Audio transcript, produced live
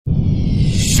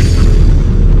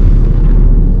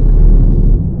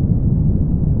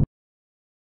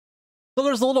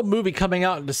there's a little movie coming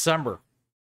out in December.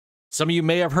 Some of you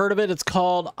may have heard of it. It's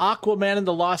called Aquaman and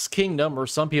the Lost Kingdom, or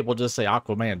some people just say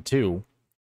Aquaman 2.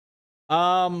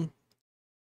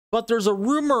 But there's a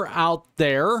rumor out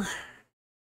there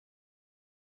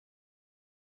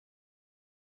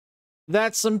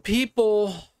that some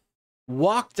people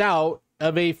walked out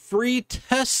of a free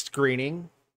test screening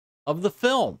of the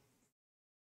film.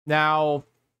 Now,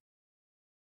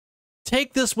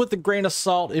 take this with a grain of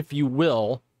salt, if you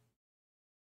will.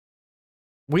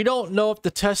 We don't know if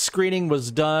the test screening was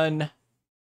done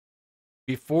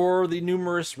before the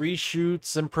numerous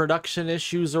reshoots and production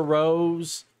issues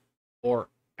arose, or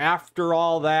after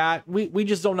all that. We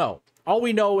just don't know. All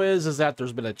we know is that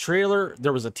there's been a trailer.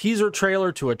 There was a teaser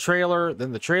trailer to a trailer,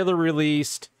 then the trailer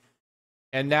released,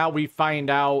 and now we find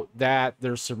out that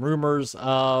there's some rumors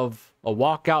of a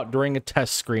walkout during a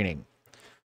test screening.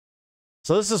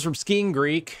 So this is from Skiing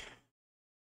Greek.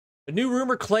 A new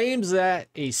rumor claims that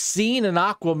a scene in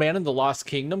Aquaman and the Lost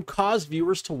Kingdom caused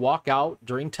viewers to walk out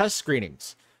during test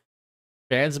screenings.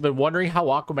 Fans have been wondering how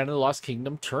Aquaman and the Lost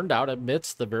Kingdom turned out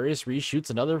amidst the various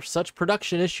reshoots and other such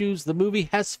production issues the movie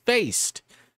has faced.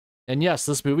 And yes,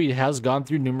 this movie has gone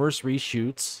through numerous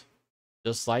reshoots,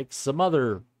 just like some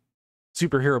other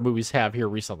superhero movies have here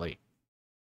recently.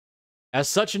 As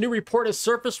such, a new report has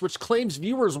surfaced which claims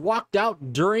viewers walked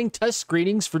out during test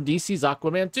screenings for DC's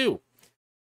Aquaman 2.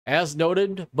 As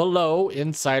noted below,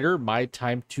 insider My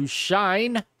Time to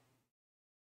Shine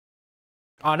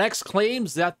on X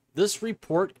claims that this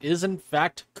report is in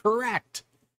fact correct.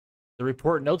 The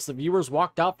report notes that viewers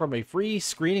walked out from a free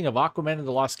screening of Aquaman and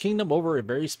the Lost Kingdom over a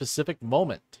very specific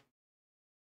moment.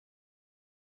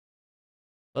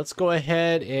 Let's go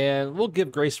ahead and we'll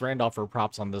give Grace Randolph her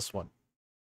props on this one.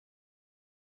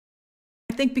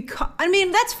 I think because, I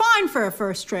mean, that's fine for a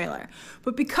first trailer,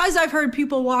 but because I've heard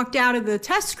people walked out of the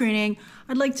test screening,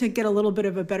 I'd like to get a little bit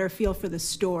of a better feel for the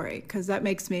story, because that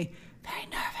makes me very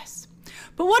nervous.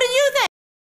 But what do you think?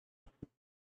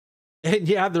 And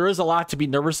yeah, there is a lot to be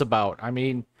nervous about. I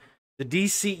mean, the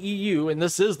DCEU, and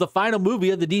this is the final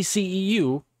movie of the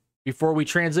DCEU before we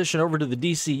transition over to the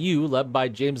DCU, led by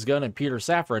James Gunn and Peter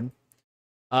Safran.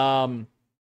 The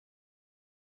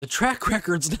track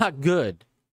record's not good.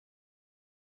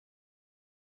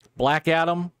 Black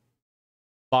Adam,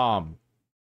 bomb.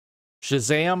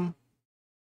 Shazam,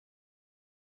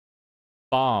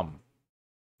 bomb.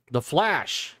 The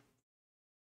Flash,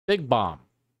 big bomb.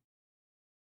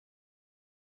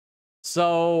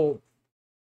 So,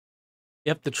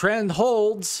 if the trend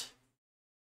holds,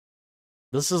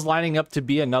 this is lining up to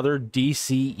be another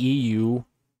DCEU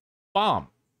bomb.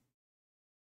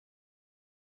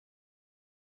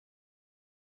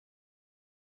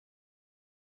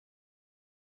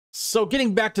 So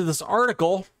getting back to this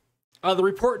article, the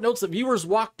report notes that viewers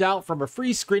walked out from a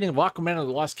free screening of Aquaman and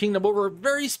the Lost Kingdom over a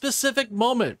very specific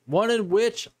moment, one in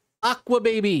which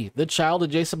Aquababy, the child of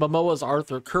Jason Momoa's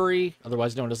Arthur Curry,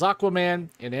 otherwise known as Aquaman,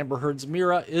 and Amber Heard's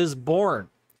Mira, is born.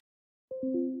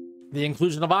 The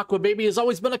inclusion of Aquababy has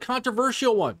always been a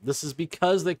controversial one. This is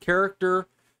because the character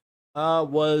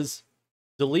was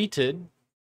deleted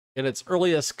in its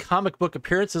earliest comic book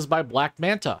appearances by Black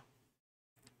Manta.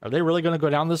 Are they really going to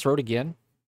go down this road again?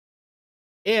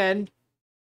 And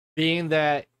being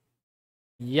that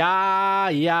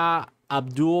Yahya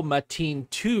Abdul Mateen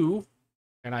 2,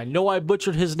 and I know I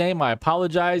butchered his name, I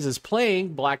apologize, is playing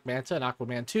Black Manta in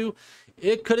Aquaman 2,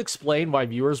 it could explain why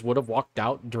viewers would have walked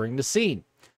out during the scene.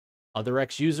 Other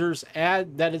X-users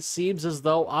add that it seems as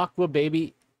though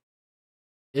Aquababy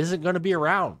isn't going to be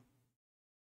around.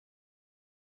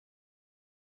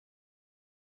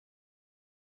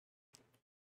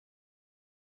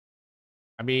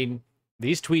 I mean,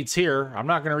 these tweets here, I'm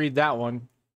not going to read that one.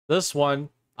 This one,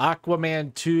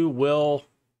 Aquaman 2 will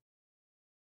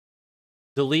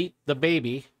delete the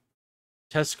baby.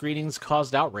 Test screenings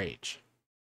caused outrage.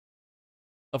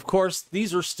 Of course,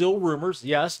 these are still rumors.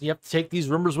 Yes, you have to take these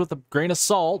rumors with a grain of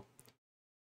salt,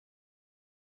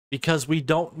 because we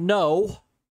don't know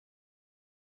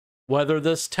whether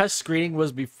this test screening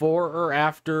was before or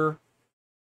after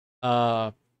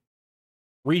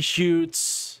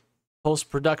reshoots,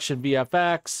 post-production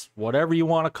VFX, whatever you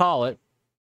want to call it.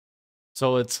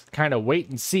 So it's kind of wait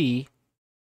and see.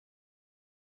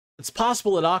 It's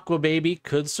possible that Aquababy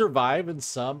could survive in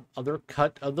some other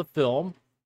cut of the film,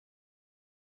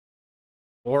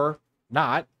 or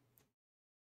not.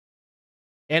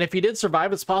 And if he did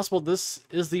survive, it's possible this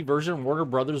is the version Warner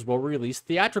Brothers will release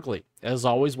theatrically. As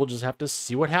always, we'll just have to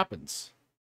see what happens.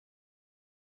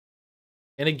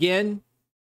 And again,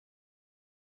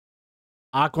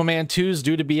 Aquaman 2 is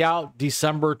due to be out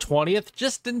December 20th,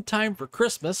 just in time for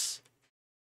Christmas.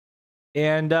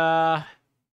 And I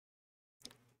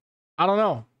don't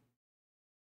know.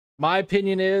 My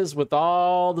opinion is, with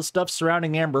all the stuff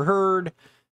surrounding Amber Heard,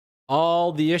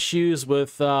 all the issues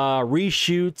with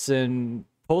reshoots and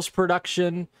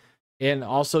post-production, and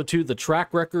also to the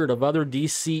track record of other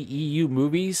DCEU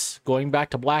movies going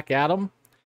back to Black Adam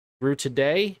through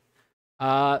today,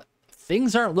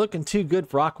 things aren't looking too good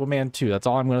for Aquaman 2. That's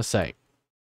all I'm going to say.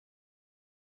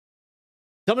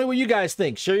 Tell me what you guys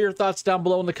think. Share your thoughts down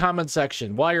below in the comment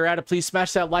section. While you're at it, please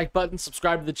smash that like button,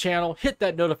 subscribe to the channel, hit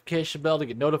that notification bell to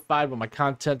get notified when my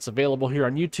content's available here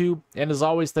on YouTube. And as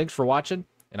always, thanks for watching,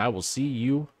 and I will see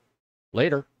you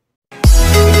later.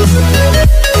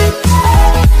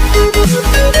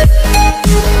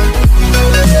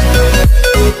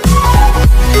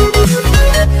 We'll be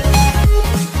right back.